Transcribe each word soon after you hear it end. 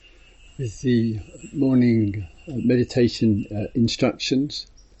With the morning meditation instructions,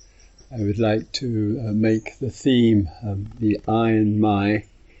 I would like to make the theme the I and my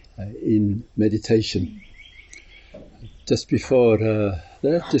in meditation. Just before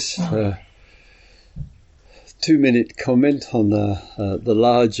that, just a 2-minute comment on the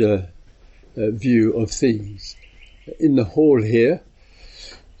larger view of things. In the hall here,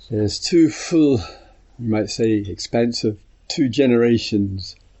 there's two full, you might say, expansive, 2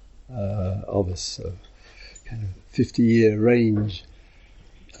 generations of us, so kind of 50-year range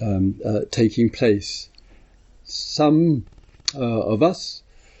taking place. Some of us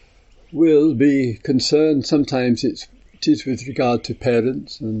will be concerned, sometimes it is with regard to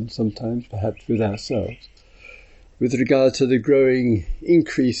parents and sometimes perhaps with ourselves, with regard to the growing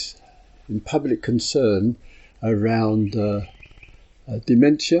increase in public concern around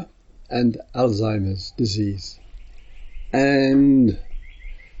dementia and Alzheimer's disease. And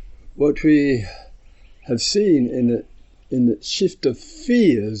what we have seen in the shift of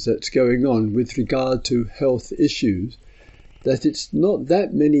fears that's going on with regard to health issues, that it's not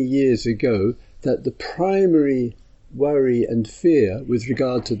that many years ago that the primary worry and fear with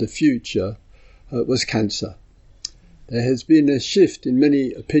regard to the future was cancer. There has been a shift in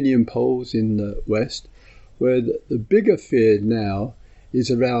many opinion polls in the West where the bigger fear now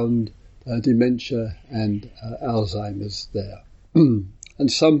is around dementia and Alzheimer's there.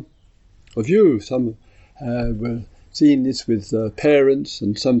 And some have seen this with parents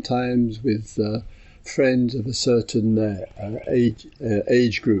and sometimes with friends of a certain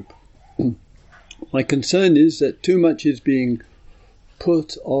age group. My concern is that too much is being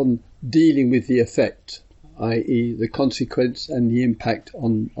put on dealing with the effect, i.e. the consequence and the impact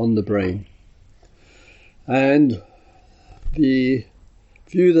on the brain. And the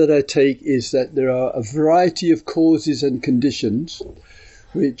view that I take is that there are a variety of causes and conditions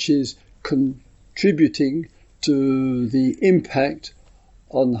which is contributing to the impact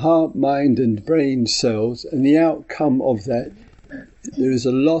on heart, mind and brain cells, and the outcome of that, there is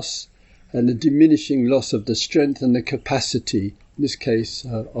a loss and a diminishing loss of the strength and the capacity, in this case,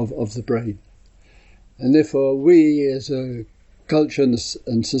 of the brain. And therefore we as a culture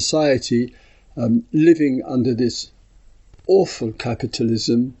and society living under this awful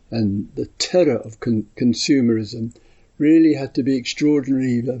capitalism and the terror of consumerism really have to be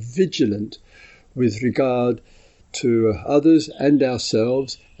extraordinarily vigilant with regard to others and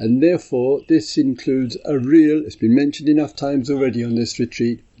ourselves, and therefore this includes it's been mentioned enough times already on this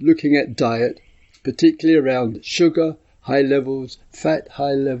retreat, looking at diet, particularly around sugar, high levels, fat,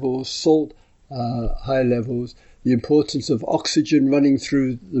 high levels, salt, high levels, the importance of oxygen running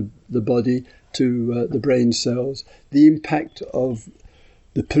through the body to the brain cells, the impact of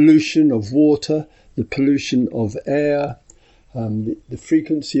the pollution of water, the pollution of air, the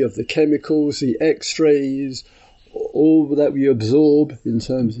frequency of the chemicals, the X-rays, all that we absorb in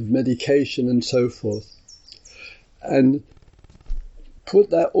terms of medication and so forth. And put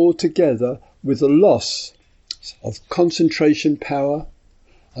that all together with a loss of concentration power,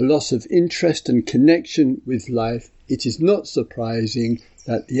 a loss of interest and connection with life, it is not surprising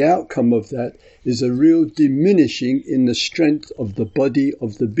that the outcome of that is a real diminishing in the strength of the body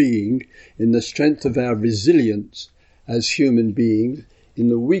of the being, in the strength of our resilience as human beings, in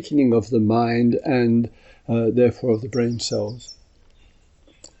the weakening of the mind and therefore of the brain cells.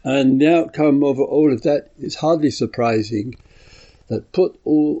 And the outcome of all of that is hardly surprising, that put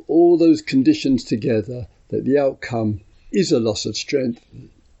all those conditions together, that the outcome is a loss of strength,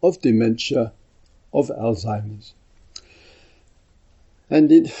 of dementia, of Alzheimer's.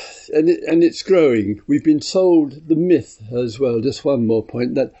 And it's growing. We've been sold the myth as well, just one more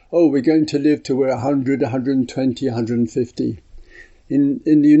point, that, we're going to live till we're 100, 120, 150. In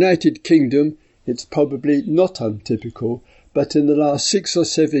the United Kingdom, it's probably not untypical, but in the last 6 or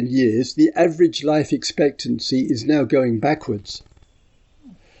 7 years, the average life expectancy is now going backwards.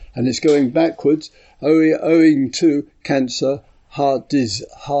 And it's going backwards owing to cancer, heart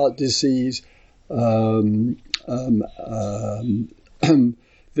disease,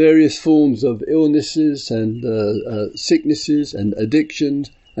 various forms of illnesses and sicknesses and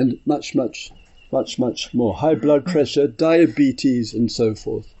addictions, and much more. High blood pressure, diabetes, and so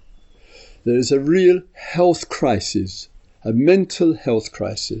forth. There is a real health crisis, a mental health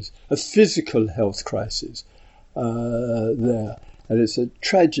crisis, a physical health crisis there. And it's a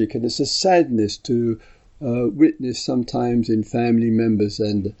tragic and it's a sadness to witness sometimes in family members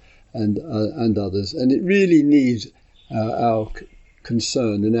and others. And it really needs our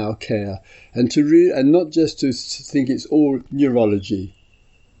concern and our care, and not just to think it's all neurology.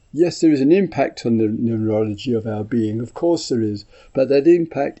 Yes, there is an impact on the neurology of our being, of course there is, but that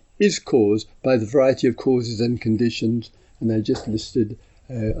impact is caused by the variety of causes and conditions, and I just listed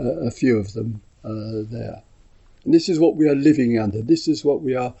a few of them there. And this is what we are living under. This is what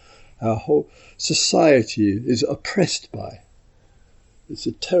our whole society is oppressed by. It's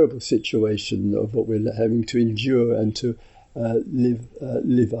a terrible situation of what we're having to endure and to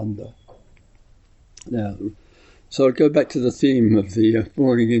live under. Now, so I'll go back to the theme of the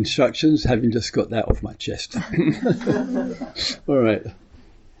morning instructions, having just got that off my chest. All right.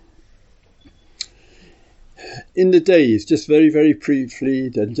 In the days, just very, very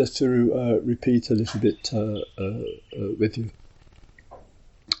briefly, and just to repeat a little bit with you.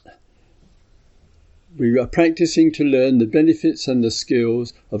 We are practicing to learn the benefits and the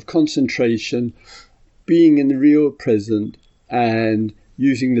skills of concentration, being in the real present, and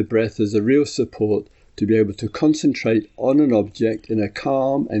using the breath as a real support to be able to concentrate on an object in a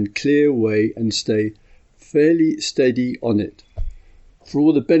calm and clear way and stay fairly steady on it. For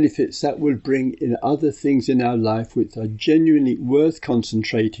all the benefits that will bring in other things in our life which are genuinely worth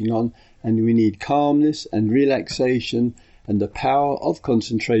concentrating on, and we need calmness and relaxation and the power of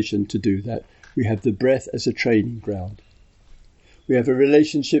concentration to do that. We have the breath as a training ground. We have a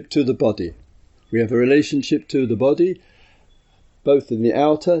relationship to the body. We have a relationship to the body, both in the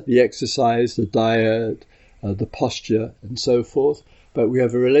outer, the exercise, the diet, the posture, and so forth. But we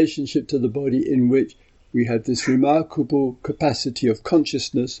have a relationship to the body in which we have this remarkable capacity of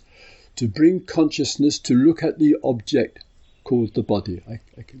consciousness to bring consciousness to look at the object called the body. I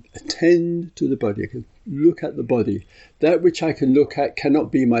can attend to the body. I can look at the body. That which I can look at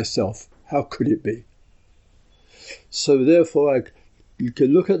cannot be myself. How could it be? So therefore, you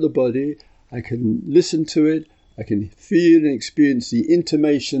can look at the body, I can listen to it, I can feel and experience the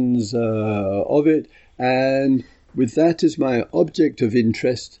intimations of it, and with that as my object of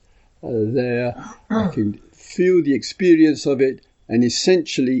interest, there I can feel the experience of it, and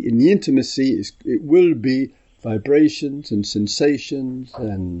essentially in the intimacy it will be vibrations and sensations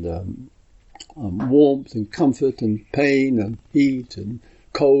and warmth and comfort and pain and heat and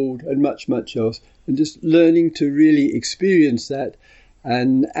cold and much, much else, and just learning to really experience that,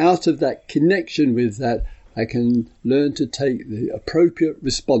 and out of that connection with that I can learn to take the appropriate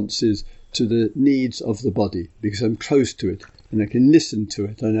responses to the needs of the body, because I'm close to it and I can listen to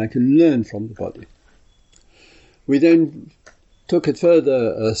it and I can learn from the body. We then took a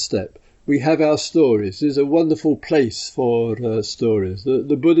further step. We have our stories. There's a wonderful place for stories.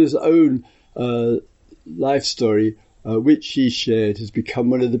 The Buddha's own life story, which he shared, has become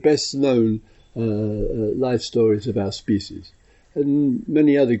one of the best known life stories of our species, and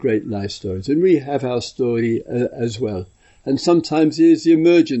many other great life stories. And we have our story as well. And sometimes there's the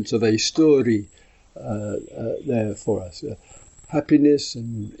emergence of a story there for us. Happiness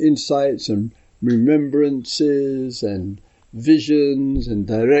and insights and remembrances and visions and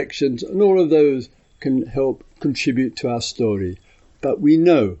directions, and all of those can help contribute to our story. But we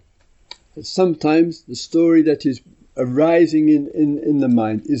know that sometimes the story that is arising in the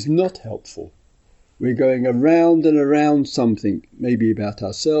mind is not helpful. We're going around and around something, maybe about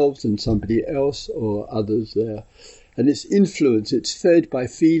ourselves and somebody else or others there. And its influence, it's fed by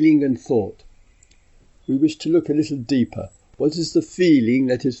feeling and thought. We wish to look a little deeper. What is the feeling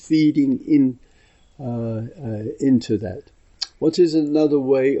that is feeding into that? What is another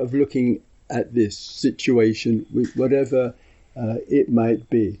way of looking at this situation, with whatever it might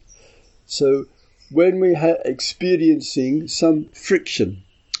be? So when we are experiencing some friction,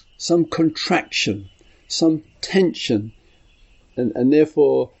 some contraction, some tension, and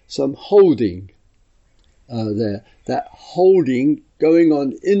therefore some holding there, that holding going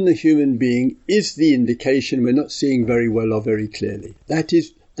on in the human being is the indication we're not seeing very well or very clearly. That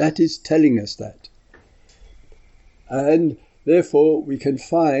is telling us that. And therefore we can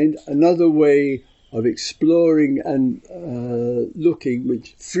find another way of exploring and looking,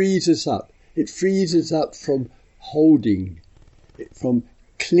 which frees us up. It frees us up from holding, from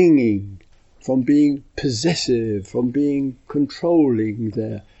clinging, from being possessive, from being controlling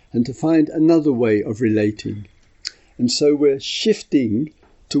there, and to find another way of relating. And so we're shifting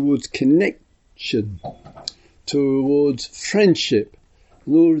towards connection, towards friendship,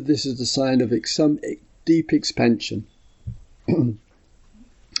 and all of this is the sign of some deep expansion.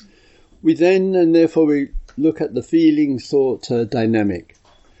 We then, and therefore we look at the feeling thought dynamic.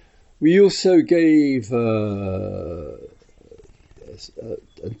 We also gave and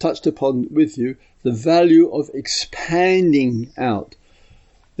touched upon with you the value of expanding out.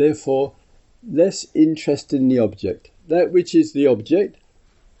 Therefore, less interest in the object. That which is the object,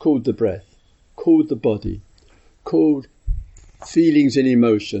 called the breath, called the body, called feelings and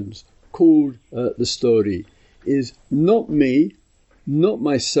emotions, called the story, is not me, not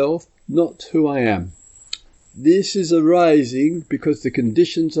myself, not who I am. This is arising because the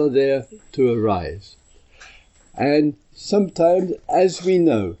conditions are there to arise. And sometimes, as we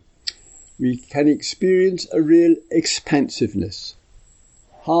know, we can experience a real expansiveness.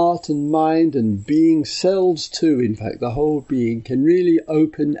 Heart and mind and being, cells too, in fact, the whole being can really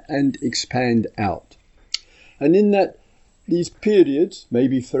open and expand out. And in these periods,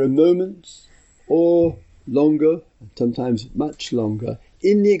 maybe for a moment or longer, sometimes much longer,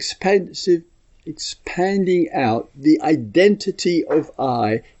 in the expanding out, the identity of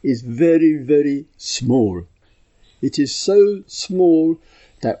I is very, very small. It is so small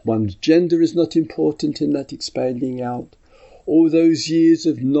that one's gender is not important in that expanding out. All those years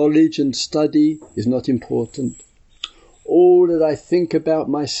of knowledge and study is not important. All that I think about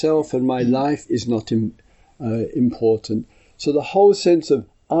myself and my life is not important. So the whole sense of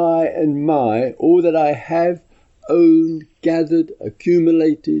I and my, all that I have owned, gathered,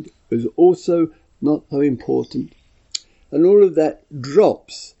 accumulated, is also not so important. And all of that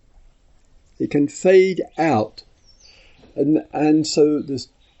drops. It can fade out. And so this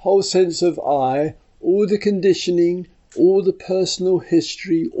whole sense of I, all the conditioning, all the personal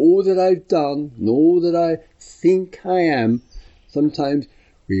history, all that I've done, and all that I think I am, sometimes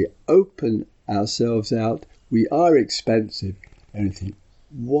we open ourselves out, we are expansive, and we think,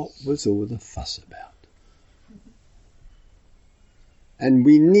 what was all the fuss about? And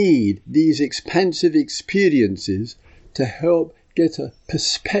we need these expansive experiences to help get a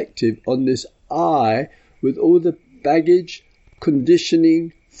perspective on this I with all the baggage,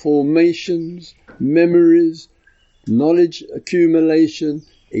 conditioning, formations, memories, knowledge accumulation,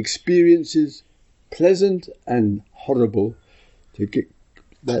 experiences, pleasant and horrible, to get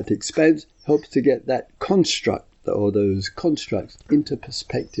that expanse helps to get that construct or those constructs into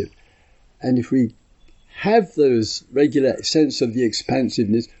perspective. And if we have those regular sense of the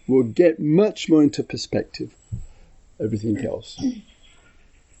expansiveness, we'll get much more into perspective everything else. And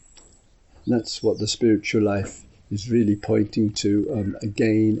that's what the spiritual life is really pointing to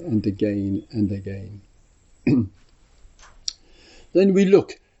again and again and again. Then we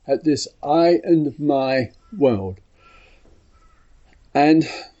look at this I and my world. And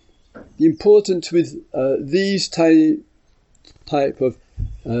the importance with these type of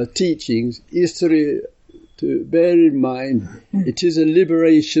teachings is to bear in mind it is a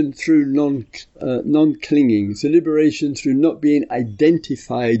liberation through non-clinging. It's a liberation through not being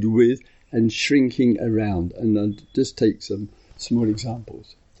identified with and shrinking around. And I'll just take some small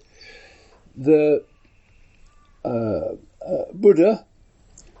examples. The Buddha,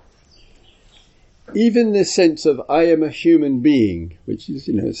 even the sense of I am a human being, which is,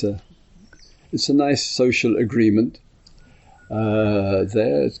 it's a nice social agreement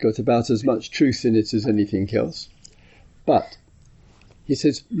there. It's got about as much truth in it as anything else. But he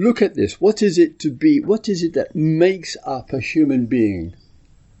says, look at this. What is it to be? What is it that makes up a human being?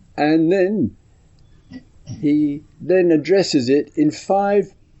 And then he then addresses it in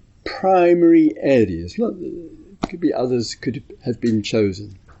 5 primary areas. Could be others could have been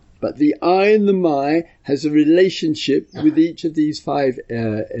chosen. But the I and the my has a relationship with each of these 5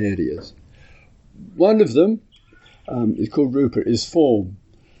 areas. One of them is called rupa, is form.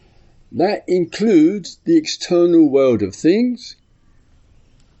 That includes the external world of things.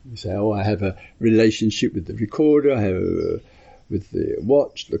 You say, I have a relationship with the recorder, I have with the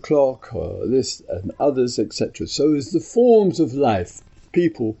watch, the clock, or this and others, etc. So is the forms of life,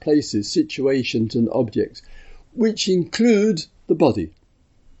 people, places, situations and objects, which include the body.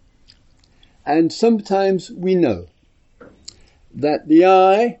 And sometimes we know that the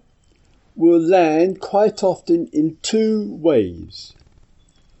I will land quite often in 2 ways.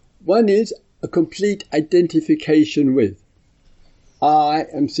 One is a complete identification with. I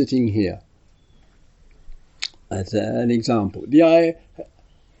am sitting here. As an example. The I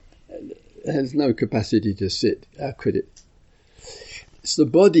has no capacity to sit. How could it? It's the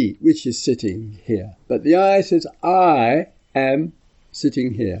body which is sitting here. But the I says, I am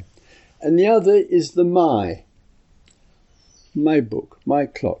sitting here. And the other is the my. My book, my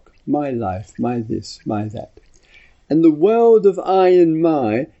clock, my life, my this, my that. And the world of I and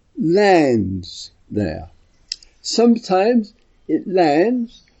my lands there. Sometimes it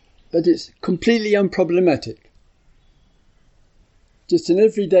lands, but it's completely unproblematic. Just in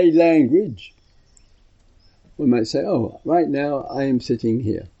everyday language, we might say, right now I am sitting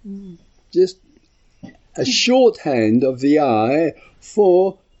here. Just a shorthand of the I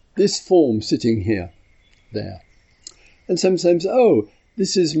for this form sitting here, there. And sometimes,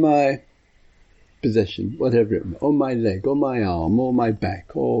 this is my possession, whatever it may be, or my leg, or my arm, or my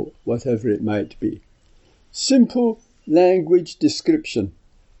back, or whatever it might be. Simple language description.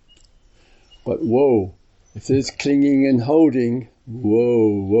 But whoa, if there's clinging and holding,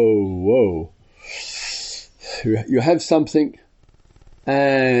 whoa. You have something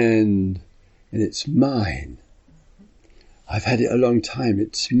and it's mine. I've had it a long time,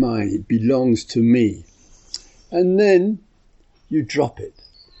 it's mine, it belongs to me. And then you drop it.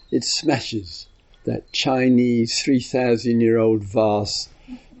 It smashes that Chinese 3,000-year-old vase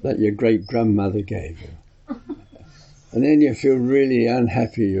that your great-grandmother gave you. And then you feel really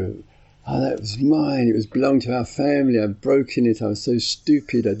unhappy. That was mine, it belonged to our family, I've broken it, I was so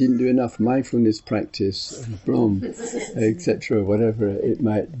stupid, I didn't do enough mindfulness practice, etc., whatever it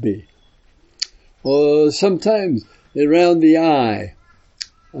might be. Or sometimes around the eye,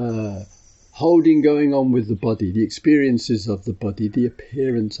 holding going on with the body, the experiences of the body, the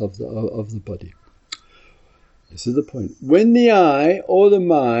appearance of the body. This is the point. When the I or the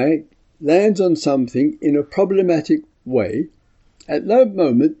my lands on something in a problematic way, at that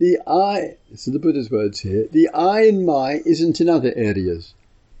moment the I, this is the Buddha's words here, the I and my isn't in other areas.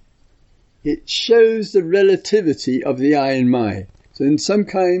 It shows the relativity of the I and my. So in some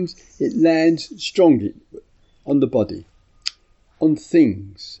kinds it lands strongly on the body, on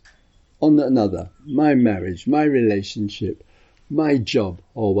things, on another, my marriage, my relationship, my job,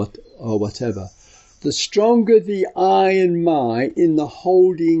 or whatever. The stronger the I and my in the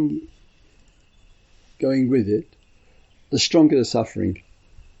holding going with it, the stronger the suffering.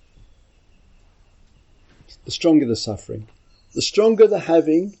 The stronger the suffering. The stronger the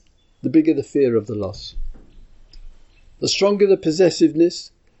having, the bigger the fear of the loss. The stronger the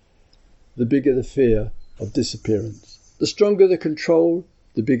possessiveness, the bigger the fear of disappearance. The stronger the control,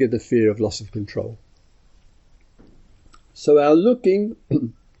 the bigger the fear of loss of control. So our looking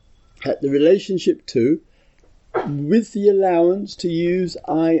at the relationship to, with the allowance to use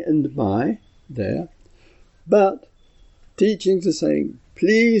I and my there, but teachings are saying,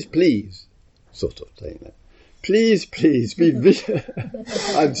 please, sort of saying that, please be vigilant.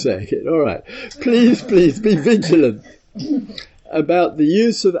 I'm saying it, all right. Please be vigilant about the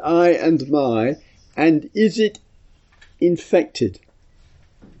use of I and my, and is it infected?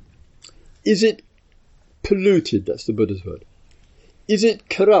 Is it polluted? That's the Buddha's word. Is it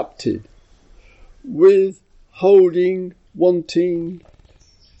corrupted with holding, wanting,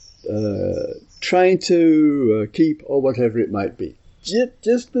 trying to keep, or whatever it might be?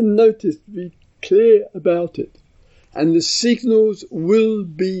 Just the notice, be clear about it. And the signals will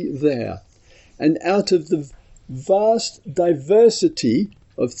be there. And out of the vast diversity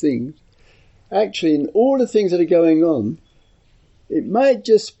of things, actually in all the things that are going on, it might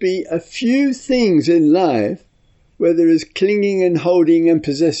just be a few things in life where there is clinging and holding and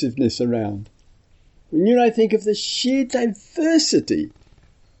possessiveness around. When you and I think of the sheer diversity,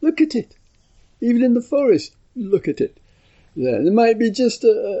 look at it. Even in the forest, look at it. There might be just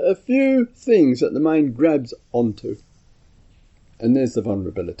a few things that the mind grabs onto. And there's the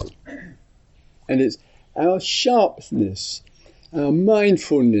vulnerability. And it's our sharpness, our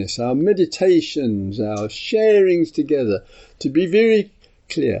mindfulness, our meditations, our sharings together, to be very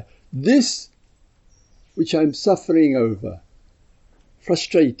clear. This which I'm suffering over,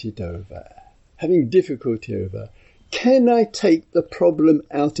 frustrated over, having difficulty over, can I take the problem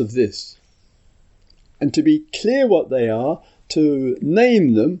out of this? And to be clear what they are, to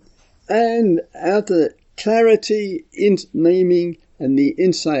name them, and out of clarity in naming and the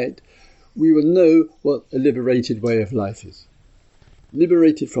insight, we will know what a liberated way of life is.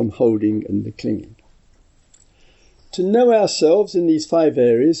 Liberated from holding and the clinging. To know ourselves in these 5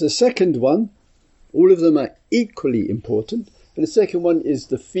 areas, the second one, all of them are equally important, but the second one is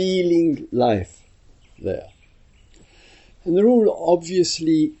the feeling life there. And they're all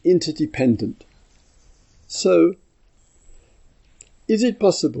obviously interdependent. So, is it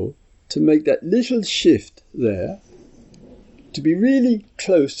possible to make that little shift there, to be really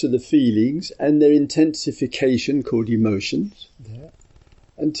close to the feelings and their intensification called emotions there,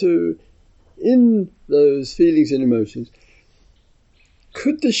 and to, in those feelings and emotions,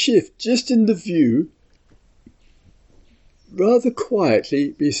 could the shift just in the view rather quietly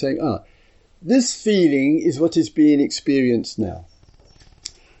be saying, this feeling is what is being experienced now.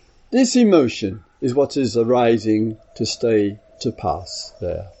 This emotion is what is arising to stay, to pass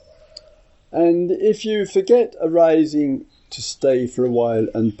there. And if you forget arising to stay for a while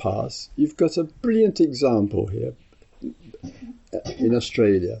and pass, you've got a brilliant example here in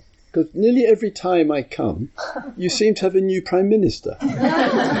Australia. Because nearly every time I come, you seem to have a new Prime Minister.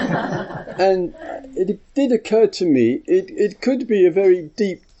 And it did occur to me, it could be a very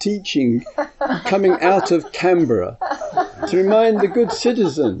deep teaching coming out of Canberra to remind the good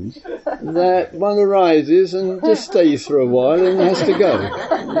citizens that one arises and just stays for a while and has to go.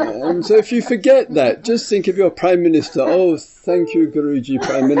 And so if you forget that, just think of your Prime Minister. Oh, thank you, Guruji,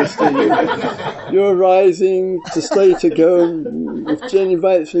 Prime Minister. You're arising to stay, to go. And if Jen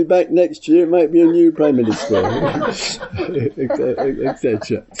invites me back next year, it might be a new Prime Minister,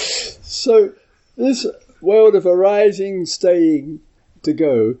 etc. So this world of arising, staying, to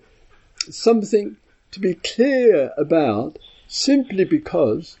go, something to be clear about, simply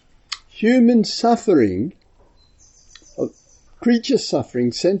because human suffering, creature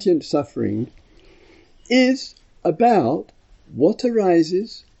suffering, sentient suffering, is about what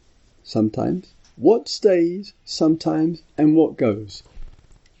arises sometimes, what stays sometimes, and what goes.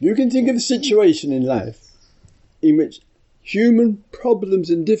 You can think of a situation in life in which human problems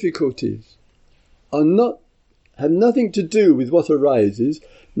and difficulties have nothing to do with what arises,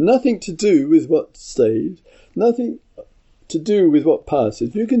 nothing to do with what stays, nothing to do with what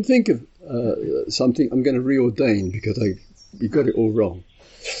passes. You can think of something. I'm going to reordain because we got it all wrong.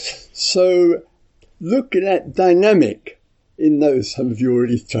 So look at that dynamic in those. Some of you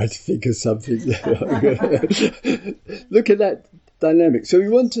already tried to think of something. Look at that dynamic. So we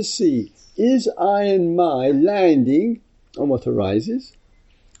want to see, is I and my landing on what arises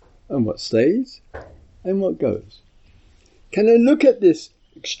and what stays and what goes? Can I look at this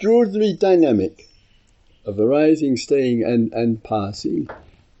extraordinary dynamic of arising, staying and passing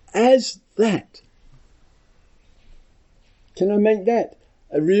as that? Can I make that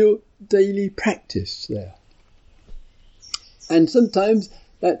a real daily practice there? And sometimes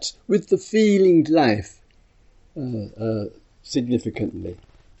that's with the feeling life significantly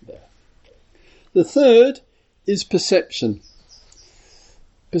there. The third is perception.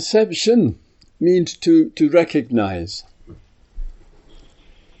 Perception means to recognize.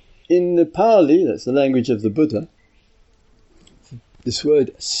 In the Pali, that's the language of the Buddha, this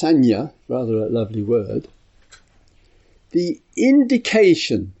word sanya, rather a lovely word, the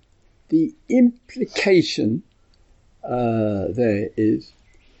indication, the implication there is,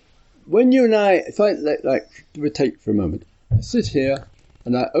 when you and I, if I take for a moment, I sit here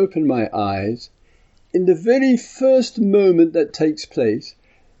and I open my eyes, in the very first moment that takes place,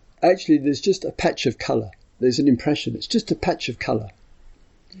 actually there's just a patch of colour. There's an impression. It's just a patch of colour.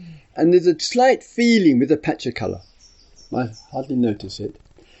 And there's a slight feeling with a patch of colour. I hardly notice it.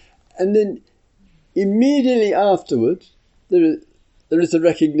 And then immediately afterwards, there is a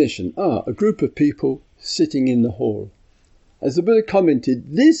recognition. A group of people sitting in the hall. As the Buddha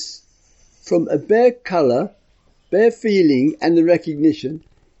commented, this, from a bare colour, bare feeling and the recognition,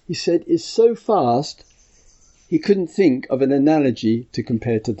 he said, is so fast, he couldn't think of an analogy to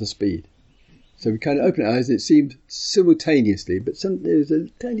compare to the speed. So we kind of open our eyes, it seems simultaneously, but there's a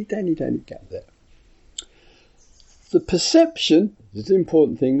tiny, tiny, tiny gap there. The perception is an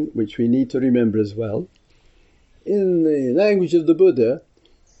important thing which we need to remember as well. In the language of the Buddha,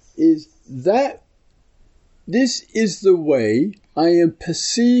 is that this is the way I am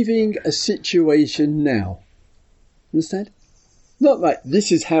perceiving a situation now. Understand? Not like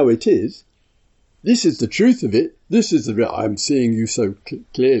this is how it is. This is the truth of it. This is I'm seeing you so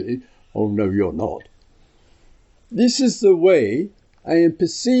clearly. Oh no, you're not. This is the way I am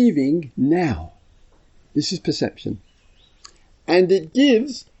perceiving now. This is perception. And it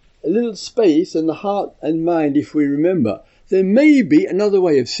gives a little space in the heart and mind, if we remember, there may be another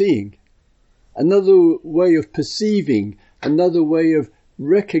way of seeing, another way of perceiving, another way of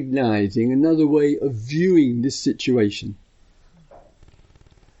recognizing, another way of viewing this situation.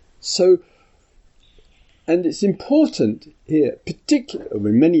 So, and it's important here, particularly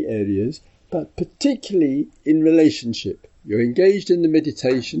in many areas, but particularly in relationship. You're engaged in the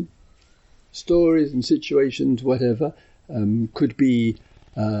meditation, stories and situations, whatever, could be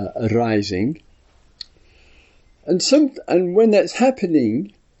arising. And when that's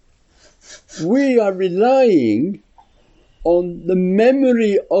happening, we are relying on the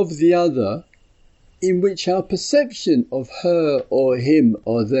memory of the other, in which our perception of her or him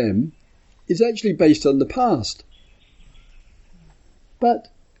or them is actually based on the past. But,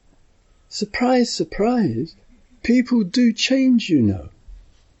 surprise, surprise, people do change, you know.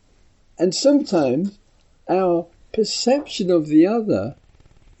 And sometimes our perception of the other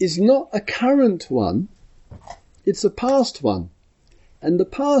is not a current one, it's a past one. And the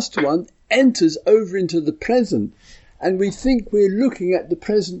past one enters over into the present, and we think we're looking at the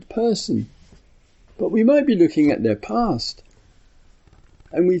present person. But we might be looking at their past.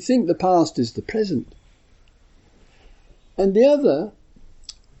 And we think the past is the present. And the other,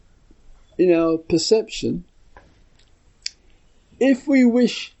 in our perception, if we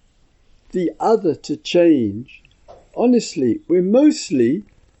wish the other to change, honestly, we're mostly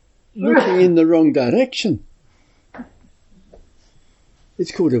looking in the wrong direction.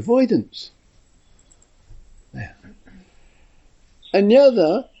 It's called avoidance. Yeah. And the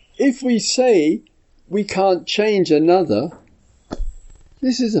other, if we say we can't change another,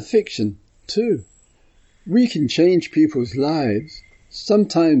 this is a fiction too. We can change people's lives,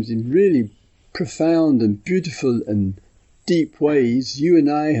 sometimes in really profound and beautiful and deep ways. You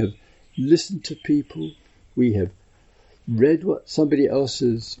and I have listened to people, we have read what somebody else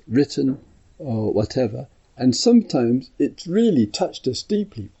has written or whatever, and sometimes it's really touched us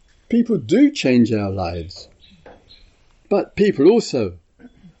deeply. People do change our lives, but people also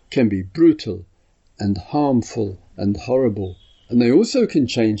can be brutal and harmful and horrible, and they also can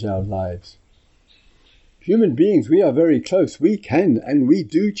change our lives. Human beings, we are very close. We can and we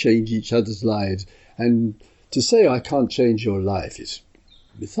do change each other's lives. And to say I can't change your life is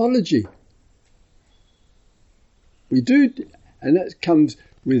mythology. We do, and that comes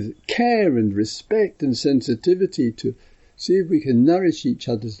with care and respect and sensitivity to see if we can nourish each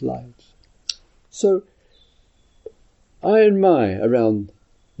other's lives. So, I and my around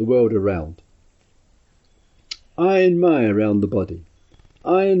the world around. I and my around the body.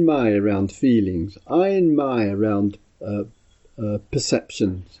 I and my around feelings. I and my around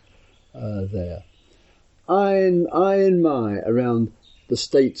perceptions there. I and my around the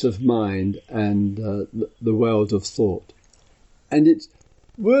states of mind and the world of thought. And it's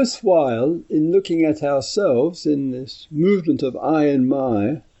worthwhile in looking at ourselves in this movement of I and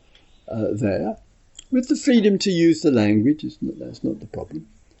my there, with the freedom to use the language. That's not the problem.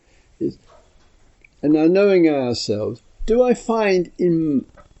 And now knowing ourselves, do I find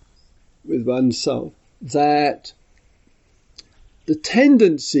with oneself that the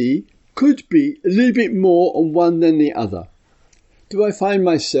tendency could be a little bit more on one than the other? Do I find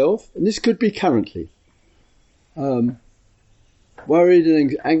myself, and this could be currently, worried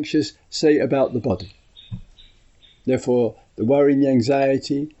and anxious, say, about the body? Therefore, the worry and the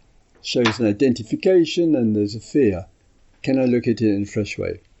anxiety shows an identification and there's a fear. Can I look at it in a fresh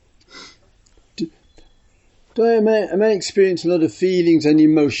way? Am I experiencing a lot of feelings and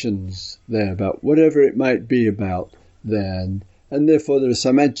emotions there about whatever it might be about there, and therefore there is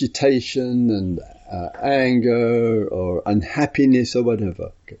some agitation and anger or unhappiness or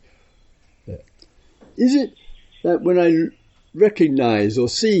whatever. Okay. Yeah. Is it that when I recognize or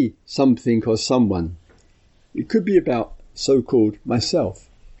see something or someone, it could be about so-called myself,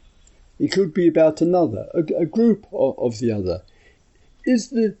 it could be about another, a group of the other,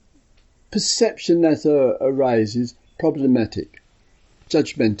 is the perception that arises problematic,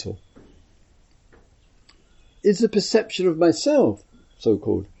 judgmental? Is the perception of myself,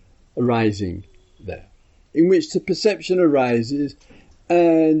 so-called, arising there? In which the perception arises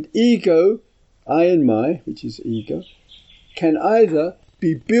and ego, I and my, which is ego, can either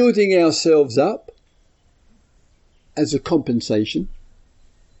be building ourselves up as a compensation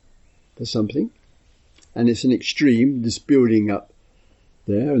for something, and it's an extreme, this building up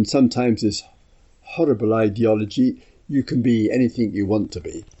there, and sometimes this horrible ideology, you can be anything you want to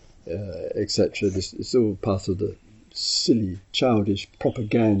be, etc. It's all part of the silly, childish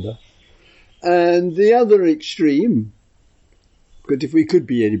propaganda. And the other extreme, because if we could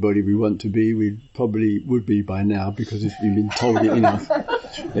be anybody we want to be, we probably would be by now, because if we've been told it enough,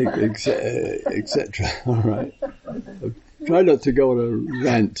 etc. All right. Try not to go on a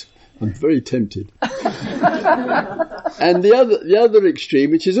rant. I'm very tempted. And the other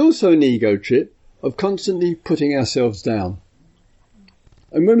extreme, which is also an ego trip, of constantly putting ourselves down.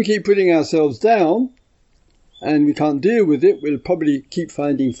 And when we keep putting ourselves down, and we can't deal with it, we'll probably keep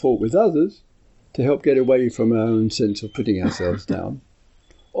finding fault with others to help get away from our own sense of putting ourselves down.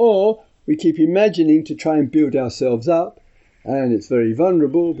 Or we keep imagining to try and build ourselves up, and it's very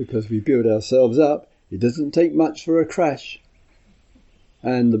vulnerable because we build ourselves up. It doesn't take much for a crash.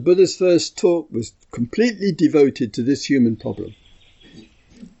 And the Buddha's first talk was completely devoted to this human problem.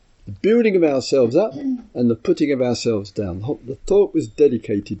 The building of ourselves up and the putting of ourselves down. The talk was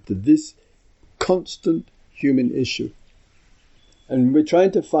dedicated to this constant human issue. And we're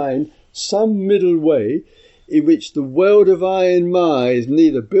trying to find some middle way in which the world of I and my is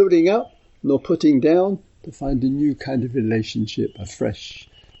neither building up nor putting down, to find a new kind of relationship, a fresh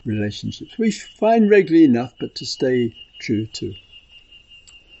relationship. We find regularly enough, but to stay true to.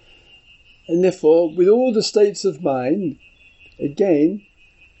 And therefore, with all the states of mind, again,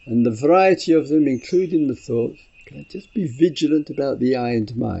 and the variety of them, including the thoughts, can I just be vigilant about the I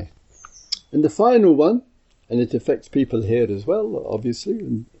and my? And the final one, and it affects people here as well, obviously,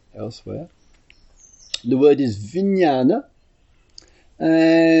 and elsewhere, the word is vijnana,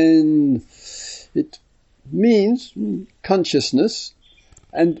 and it means consciousness.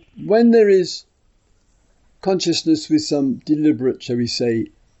 And when there is consciousness with some deliberate, shall we say,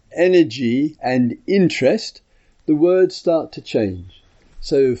 energy and interest, the words start to change.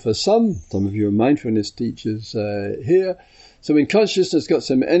 So for some of you are mindfulness teachers here, so when consciousness got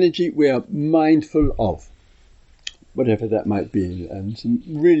some energy, we are mindful of whatever that might be. And some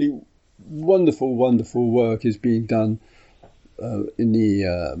really wonderful, wonderful work is being done in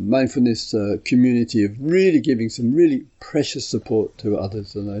the mindfulness community of really giving some really precious support to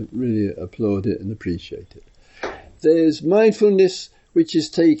others, and I really applaud it and appreciate it. There's mindfulness which is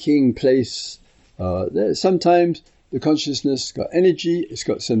taking place. Sometimes the consciousness got energy, it's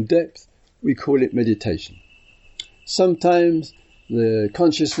got some depth, we call it meditation. Sometimes the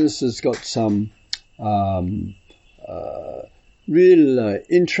consciousness has got some real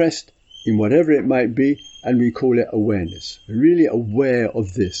interest in whatever it might be, and we call it awareness. We're really aware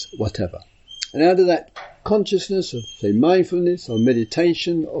of this, whatever. And out of that consciousness of, say, mindfulness or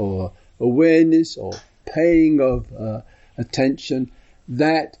meditation or awareness or paying of attention,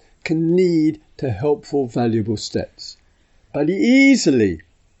 that can lead to helpful, valuable steps. But easily,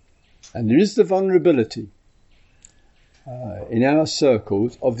 and there is the vulnerability in our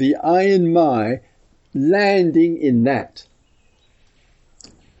circles of the I and my landing in that.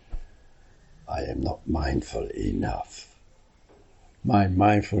 I am not mindful enough. My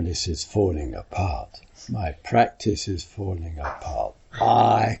mindfulness is falling apart. My practice is falling apart.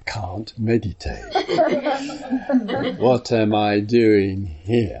 I can't meditate. What am I doing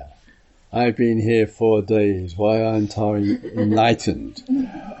here? I've been here 4 days. Why aren't I enlightened?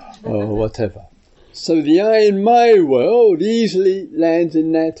 Or whatever. So the I in my world easily lands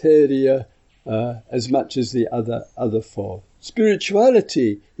in that area as much as the other four.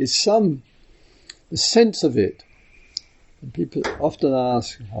 Spirituality is the sense of it. And people often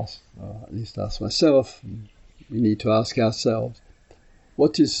ask, or at least ask myself, we need to ask ourselves,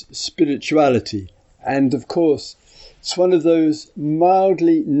 what is spirituality? And of course, it's one of those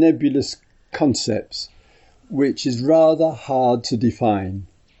mildly nebulous concepts which is rather hard to define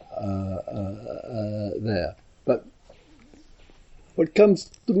there. But what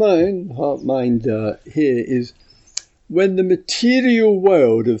comes to mind, here is when the material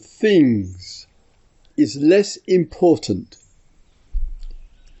world of things is less important.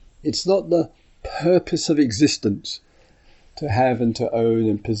 It's not the purpose of existence to have and to own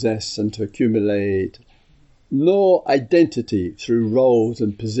and possess and to accumulate, nor identity through roles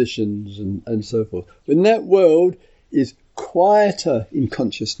and positions and so forth. When that world is quieter in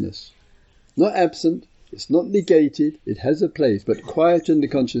consciousness, not absent, it's not negated, it has a place, but quieter in the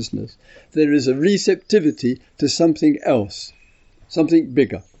consciousness, there is a receptivity to something else, something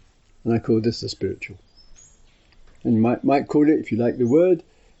bigger. And I call this the spiritual. And you might call it, if you like the word,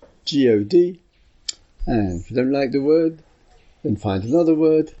 G-O-D. And if you don't like the word, then find another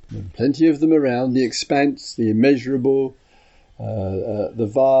word. There are plenty of them around. The expanse, the immeasurable,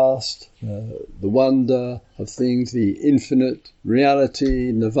 the vast, the wonder of things, the infinite,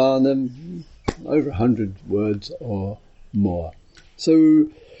 reality, nirvana, over 100 words or more.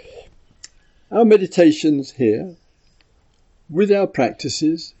 So our meditations here, with our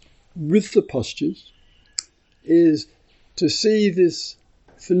practices, with the postures, is to see this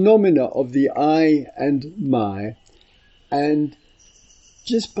phenomena of the I and my, and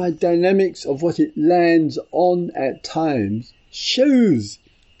just by dynamics of what it lands on at times, shows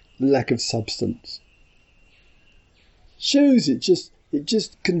the lack of substance. Shows it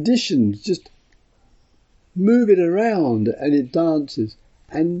just conditions, just move it around and it dances.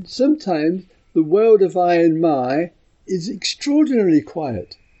 And sometimes the world of I and my is extraordinarily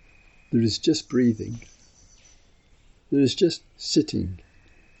quiet. There is just breathing. There is just sitting.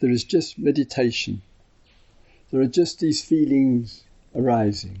 There is just meditation. There are just these feelings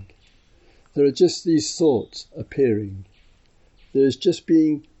arising. There are just these thoughts appearing. There is just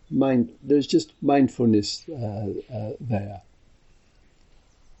there's just mindfulness there.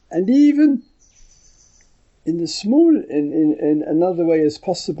 And even in the small, in another way as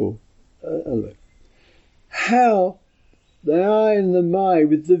possible, how the I and the my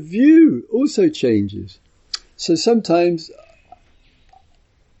with the view also changes. So sometimes,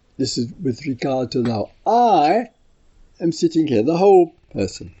 this is with regard to now, I am sitting here, the whole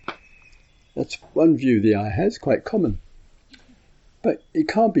person. That's one view the I has, quite common. But it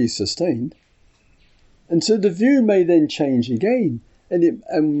can't be sustained. And so the view may then change again.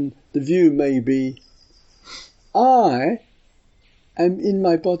 And the view may be, I am in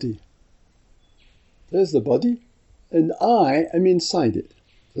my body. There's the body, and I am inside it.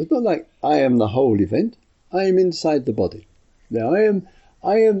 So it's not like I am the whole event. I am inside the body. Now I am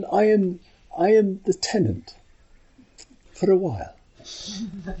the tenant for a while,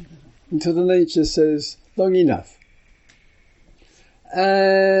 until the nature says long enough.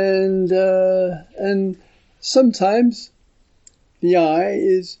 And sometimes the I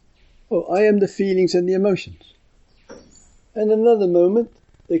is, I am the feelings and the emotions. And another moment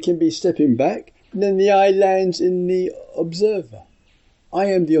there can be stepping back, and then the I lands in the observer. I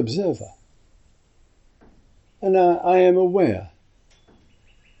am the observer. And I am aware.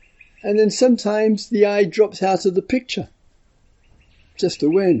 And then sometimes the I drops out of the picture. Just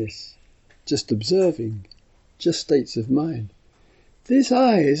awareness, just observing, just states of mind. This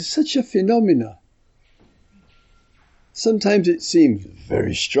I is such a phenomena. Sometimes it seems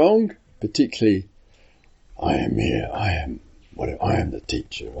very strong, particularly, I am here, I am the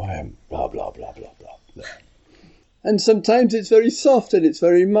teacher, I am blah, blah, blah, blah, blah, blah. And sometimes it's very soft and it's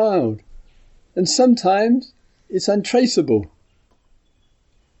very mild. And sometimes it's untraceable.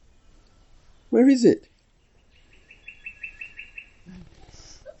 Where is it?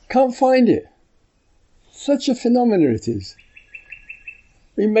 Can't find it. Such a phenomena it is.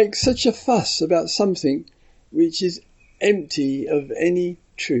 We make such a fuss about something which is empty of any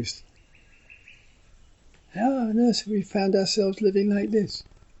truth. How on earth have we found ourselves living like this?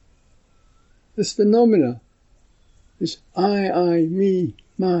 This phenomena, this I, me,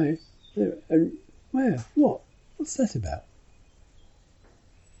 my, and where, what? What's that about?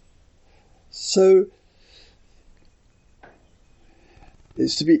 So,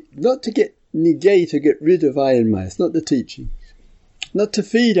 it's to be, not to negate or get rid of I and my, it's not the teaching. Not to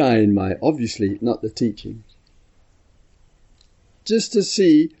feed I and my, obviously not the teaching. Just to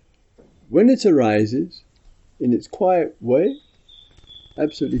see when it arises in its quiet way,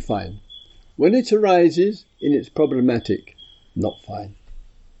 absolutely fine. When it arises in its problematic, not fine.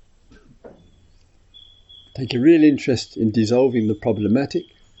 Take a real interest in dissolving the problematic,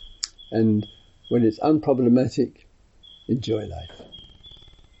 and when it's unproblematic, enjoy life.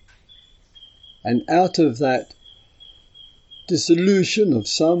 And out of that dissolution of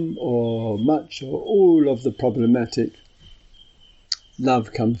some or much or all of the problematic,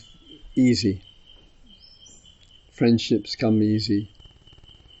 love comes easy. Friendships come easy.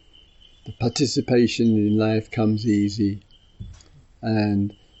 The participation in life comes easy.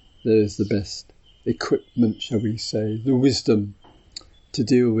 And there's the best equipment, shall we say, the wisdom to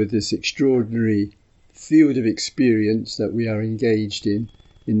deal with this extraordinary field of experience that we are engaged in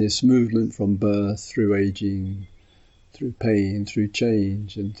this movement from birth through aging, through pain, through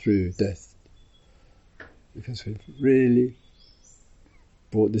change and through death. Because we've really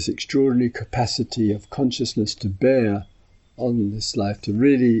brought this extraordinary capacity of consciousness to bear on this life, to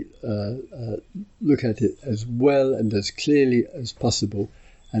really look at it as well and as clearly as possible.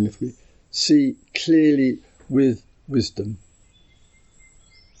 And if we see clearly with wisdom,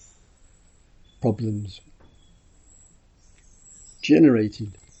 problems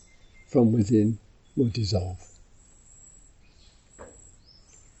generated from within will dissolve.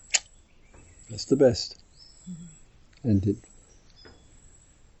 That's the best. Mm-hmm. And it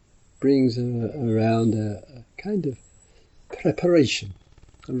brings around a kind of preparation,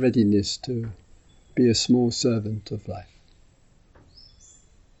 a readiness to be a small servant of life.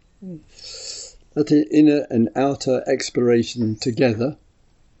 That inner and outer exploration together,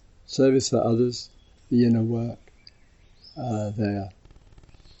 service for others, the inner work, there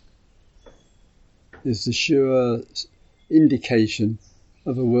is the sure indication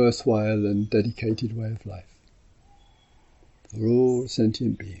of a worthwhile and dedicated way of life for all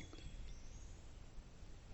sentient beings.